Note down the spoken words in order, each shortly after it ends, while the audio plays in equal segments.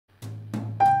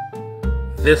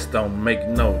This don't make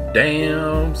no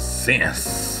damn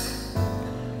sense.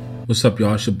 What's up,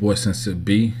 y'all? It's your boy Sensei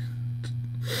B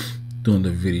doing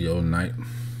the video tonight.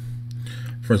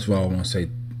 First of all, I want to say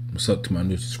what's up to my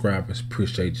new subscribers.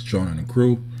 Appreciate you joining the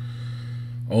crew.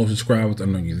 Old subscribers, I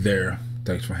know you're there.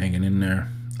 Thanks for hanging in there.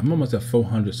 I'm almost at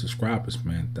 400 subscribers,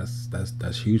 man.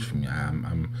 That's huge for me.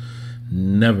 I'm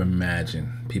never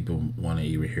imagine people want to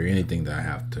even hear anything that I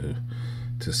have to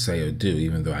say or do,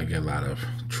 even though I get a lot of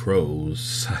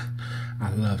trolls.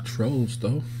 I love trolls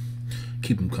though.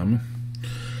 Keep them coming.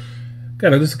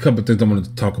 Got just a couple of things I wanted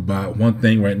to talk about. One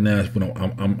thing right now is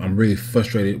I'm really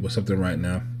frustrated with something right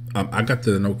now. I got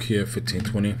the Nokia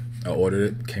 1520. I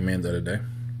ordered it. Came in the other day.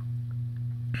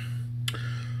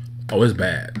 Oh, it's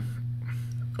bad.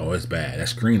 Oh, it's bad. That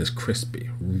screen is crispy.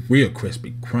 Real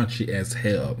crispy. Crunchy as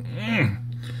hell.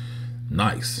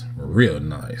 Nice. Real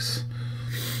nice.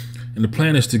 And the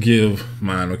plan is to give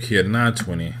my Nokia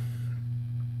 920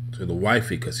 to the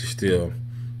wifey because she's still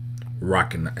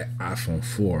rocking the iPhone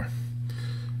 4.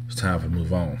 It's time to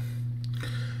move on.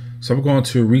 So I'm going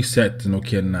to reset the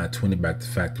Nokia 920 back to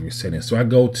factory settings. So I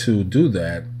go to do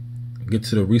that, get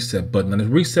to the reset button. Now the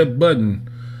reset button,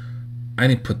 I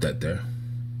didn't put that there.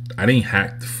 I didn't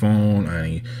hack the phone. I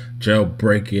didn't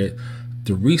jailbreak it.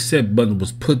 The reset button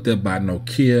was put there by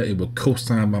Nokia. It was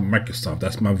co-signed by Microsoft.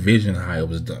 That's my vision how it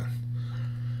was done.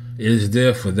 It is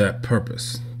there for that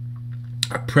purpose.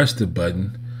 I pressed the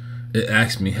button. It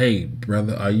asked me, hey,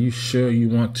 brother, are you sure you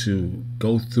want to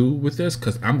go through with this?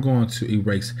 Because I'm going to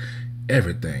erase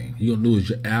everything. You're going to lose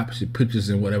your apps, your pictures,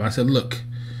 and whatever. I said, look,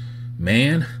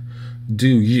 man, do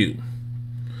you?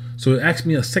 So it asked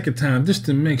me a second time just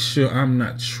to make sure I'm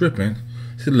not tripping.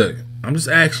 I said, look, I'm just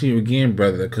asking you again,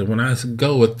 brother, because when I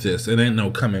go with this, it ain't no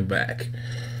coming back.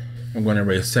 I'm going to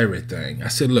erase everything. I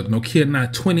said, look, Nokia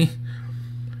 920,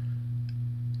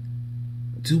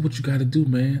 do what you got to do,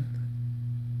 man.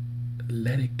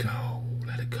 Let it go.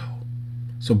 Let it go.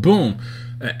 So boom,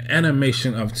 an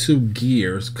animation of two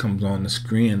gears comes on the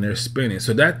screen and they're spinning.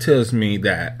 So that tells me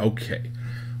that, okay,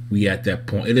 we at that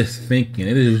point. It is thinking.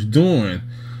 It is doing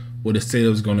what it said it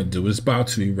was going to do. It's about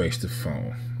to erase the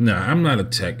phone. Now, I'm not a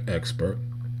tech expert.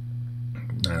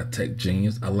 Not a tech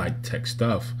genius. I like tech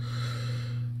stuff,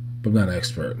 but I'm not an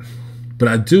expert. But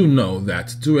I do know that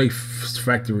to do a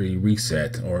factory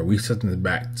reset or reset something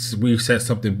back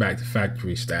to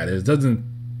factory status doesn't,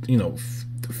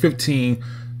 15,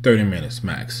 30 minutes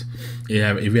max.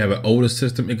 If you have an older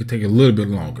system, it could take a little bit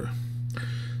longer.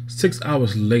 6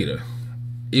 hours later,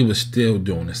 it was still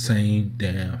doing the same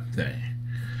damn thing.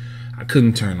 I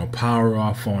couldn't turn no power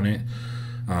off on it.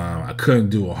 I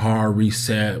couldn't do a hard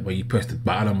reset where you press the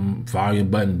bottom volume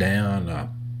button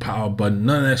down, power button.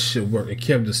 None of that shit worked. It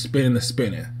kept just spinning and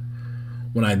spinning.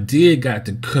 When I did got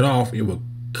to cut off, it would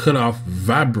cut off,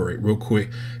 vibrate real quick,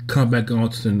 come back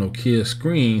onto the Nokia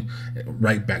screen,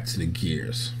 right back to the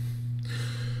gears.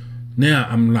 Now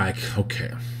I'm like,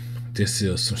 okay, this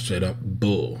is some straight up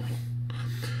bull.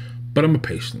 But I'm a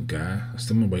patient guy.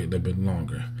 So I'm gonna wait a little bit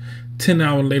longer. 10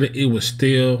 hours later, it was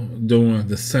still doing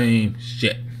the same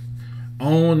shit.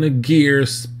 On the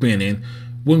gears spinning,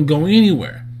 wouldn't go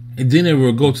anywhere. And then it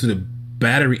would go to the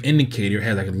battery indicator. It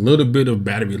had like a little bit of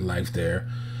battery life there.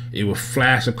 It would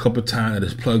flash a couple times that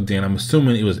it's plugged in. I'm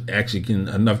assuming it was actually getting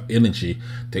enough energy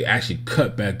to actually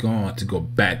cut back on to go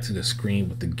back to the screen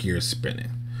with the gears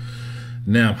spinning.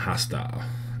 Now I'm hostile.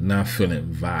 Now I'm feeling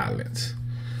violent.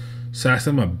 So I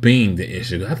said, I'm gonna Bing the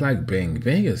issue. I like Bing.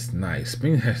 Bing is nice.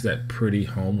 Bing has that pretty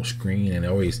home screen and they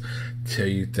always tell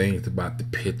you things about the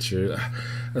picture.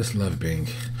 I just love Bing.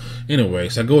 Anyway,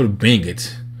 so I go to Bing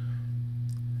it.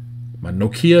 My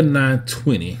Nokia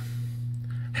 920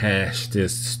 has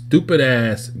this stupid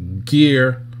ass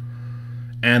gear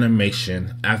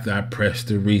animation after I press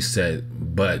the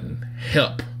reset button.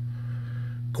 Help?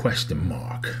 Question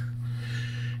mark.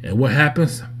 And what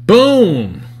happens?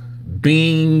 Boom!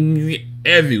 Bing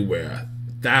everywhere.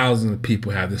 Thousands of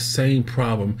people have the same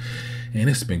problem, and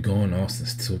it's been going on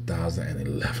since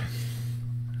 2011.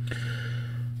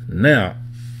 Now,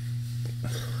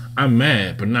 I'm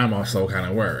mad, but now I'm also kind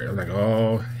of worried. I'm like,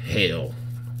 oh, hell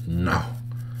no.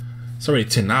 It's already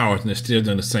 10 hours, and they're still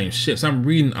doing the same shit. So I'm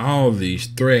reading all these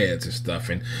threads and stuff,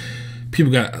 and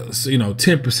people got,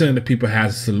 10% of the people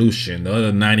has a solution. The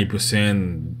other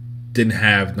 90% didn't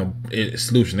have no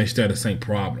solution. They still had the same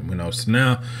problem, So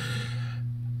now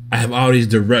I have all these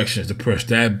directions to press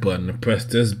that button, to press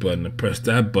this button, to press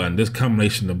that button, this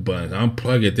combination of buttons.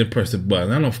 Unplug it, then press the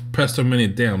button. I don't press so many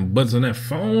damn buttons on that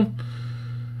phone.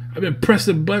 I've been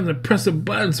pressing buttons and pressing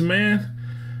buttons, man.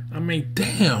 I mean,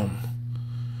 damn.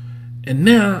 And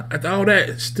now, after all that,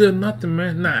 it's still nothing,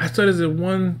 man. Nah, I started at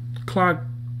 1 o'clock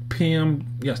p.m.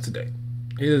 yesterday.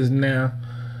 It is now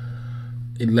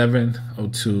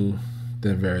 11:02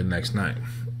 the very next night.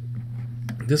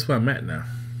 This is where I'm at now.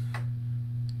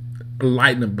 A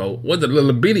lightning bolt with a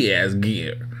little bitty ass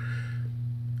gear.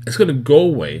 It's gonna go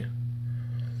away.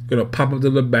 It's gonna pop up the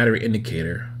little battery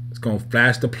indicator. It's gonna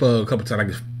flash the plug a couple times. I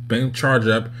can bring charge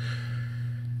up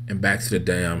and back to the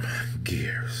damn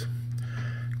gears.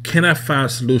 Can I find a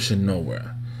solution?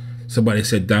 Nowhere. Somebody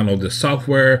said download the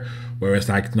software where it's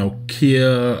like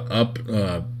Nokia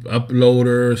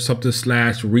uploader something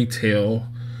 / retail.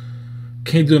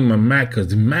 Can't do it on my Mac because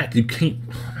the Mac you can't.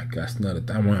 Oh my gosh, I don't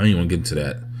even want to get into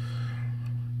that.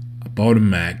 I bought a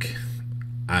Mac,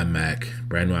 iMac,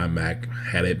 brand new iMac.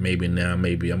 Had it maybe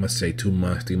I'm gonna say 2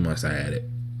 months, 3 months. I had it.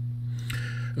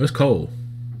 It was cold.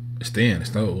 It's thin,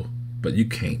 it's old, but you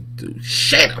can't do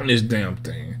shit on this damn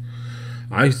thing.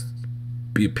 I used to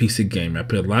be a PC gamer. I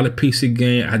played a lot of PC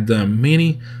games. I've done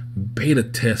many beta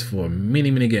tests for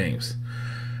many games.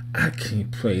 I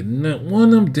can't play not one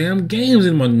of them damn games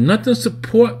anymore. Nothing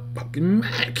support fucking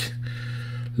Mac.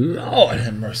 Lord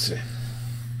have mercy.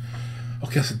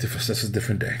 Okay, that's a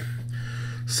different day.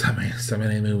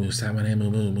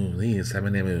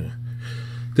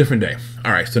 Different day.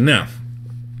 All right, so now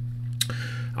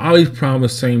all these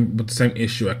problems with the same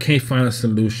issue. I can't find a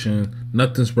solution.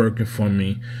 Nothing's working for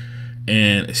me,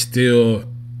 and still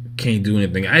can't do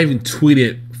anything. I even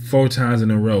tweeted 4 times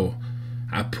in a row.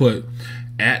 I put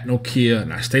at Nokia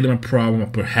and I stated my problem. I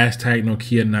put hashtag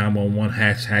Nokia 911,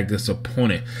 hashtag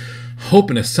disappointed,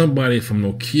 hoping that somebody from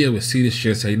Nokia would see this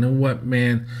shit and say, you know what,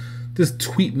 man, just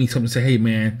tweet me something. Say, hey,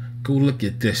 man, go look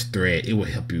at this thread. It will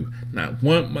help you. Not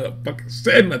one motherfucker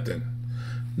said nothing.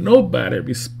 Nobody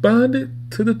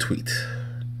responded to the tweet.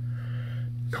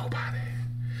 Nobody.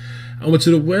 I went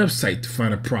to the website to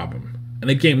find a problem, and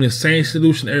they gave me the same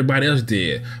solution everybody else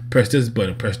did. Press this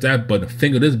button, press that button,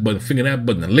 finger this button, finger that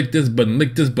button, lick this button,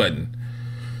 lick this button.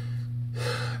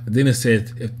 And then it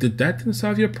said, if that didn't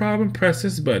solve your problem, press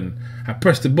this button. I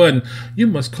pressed the button. You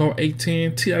must call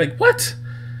AT&T. I'm like, what?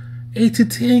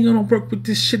 AT&T ain't gonna work with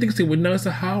this shit. They say, well, no, it's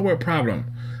a hardware problem.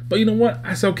 But you know what?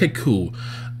 I said, okay, cool.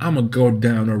 I'm gonna go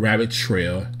down a rabbit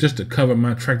trail just to cover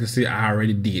my track to see I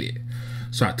already did it.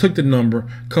 So I took the number,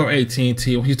 called AT&T.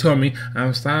 He told me,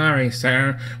 I'm sorry,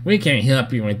 sir. We can't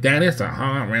help you with that. It's a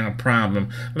hardware problem.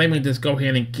 Let me just go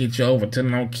ahead and get you over to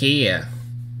Nokia.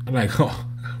 I'm like, oh,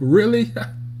 really?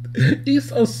 He's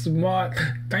so smart.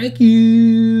 Thank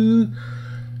you.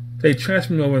 They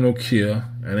transferred me over to Nokia,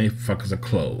 and they fuckers are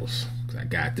closed. I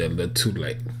got there a little too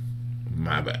late.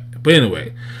 My bad. But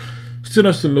anyway, still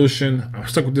no solution. I'm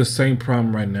stuck with this same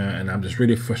problem right now, and I'm just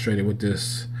really frustrated with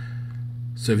this.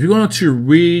 So if you're going to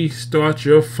restart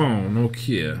your phone,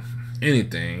 Nokia,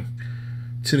 anything,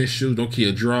 tennis shoes,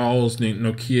 Nokia drawers,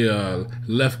 Nokia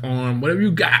left arm, whatever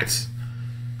you got,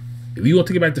 if you want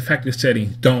to get back to factory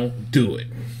settings, don't do it.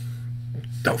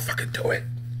 Don't fucking do it.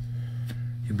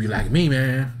 You'll be like me,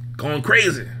 man, going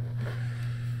crazy.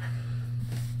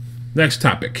 Next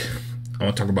topic I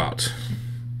want to talk about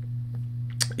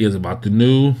is about the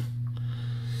new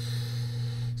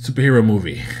superhero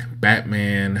movie,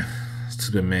 Batman,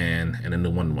 Superman, and a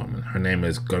new Wonder Woman. Her name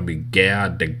is going to be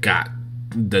Gal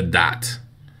Gadot.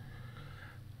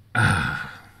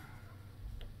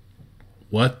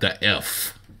 What the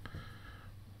F?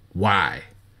 Why?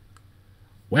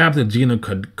 What happened to Gina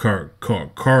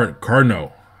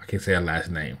Carano? I can't say her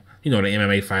last name. You know, the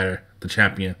MMA fighter, the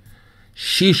champion.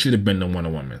 She should have been the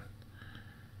Wonder Woman.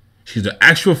 She's an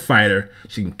actual fighter.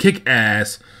 She can kick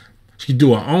ass. She can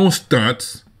do her own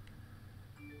stunts.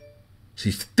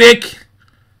 She's thick.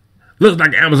 Looks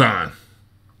like Amazon.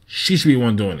 She should be the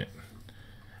one doing it.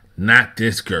 Not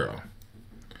this girl.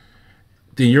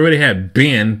 Then you already have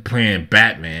Ben playing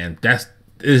Batman.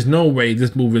 There's no way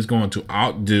this movie is going to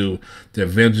outdo the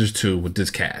Avengers 2 with this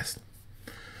cast.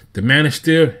 The Man of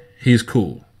Steel, he's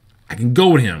cool. I can go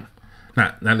with him.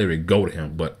 Not literally go with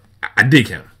him, but I dig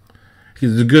him.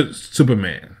 He's a good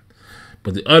Superman.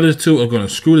 But the other two are going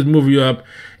to screw this movie up,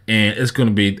 and it's going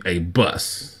to be a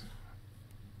bust.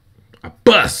 A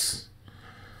bust.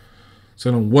 So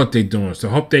I don't know what they're doing. So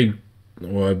I hope they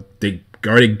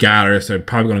already got her, so they're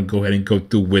probably going to go ahead and go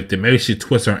through with it. Maybe she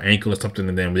twists her ankle or something,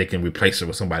 and then they can replace her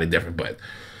with somebody different. But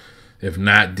if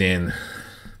not, then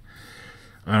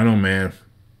I don't know, man.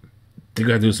 They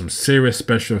got to do some serious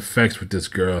special effects with this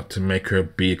girl to make her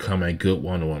become a good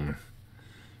Wonder Woman.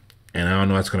 And I don't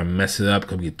know, it's going to mess it up.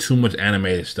 Going to be too much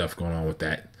animated stuff going on with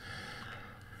that.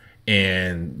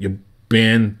 And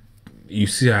Ben, you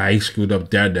see how he screwed up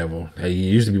Daredevil. He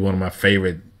used to be one of my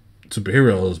favorite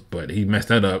superheroes, but he messed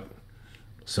that up.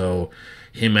 So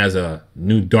him as a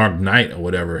new Dark Knight or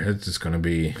whatever, it's just gonna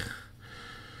be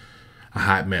a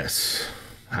hot mess.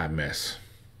 Hot mess.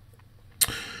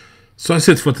 So that's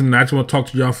it for tonight. I just want to talk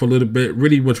to y'all for a little bit.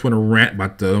 Really just want to rant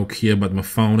about the Nokia, about my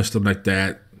phone and stuff like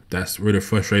that. That's really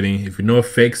frustrating. If you know a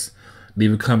fix,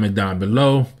 leave a comment down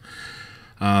below.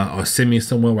 Or send me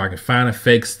somewhere where I can find a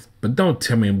fix. But don't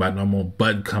tell me about no more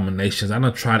button combinations. I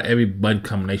done tried every button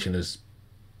combination that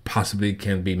possibly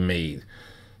can be made.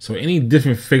 So any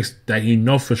different fix that you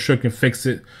know for sure can fix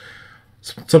it,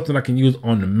 something I can use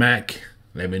on the Mac,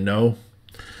 let me know.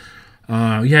 You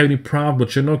have any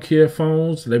problems with your Nokia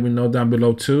phones, let me know down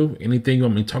below too. Anything you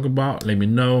want me to talk about, let me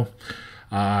know.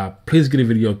 Please give the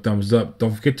video a thumbs up.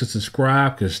 Don't forget to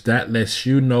subscribe, because that lets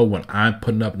you know when I'm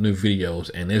putting up new videos,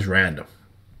 and it's random.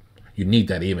 You need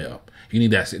that email. You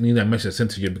need that message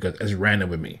sent to you, because it's random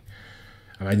with me.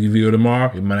 I might do a video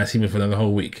tomorrow. You might not see me for another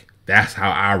whole week. That's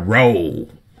how I roll.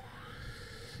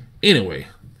 Anyway,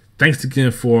 thanks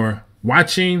again for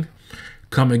watching.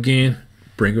 Come again,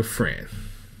 bring a friend.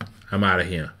 I'm out of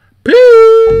here.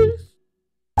 Peace.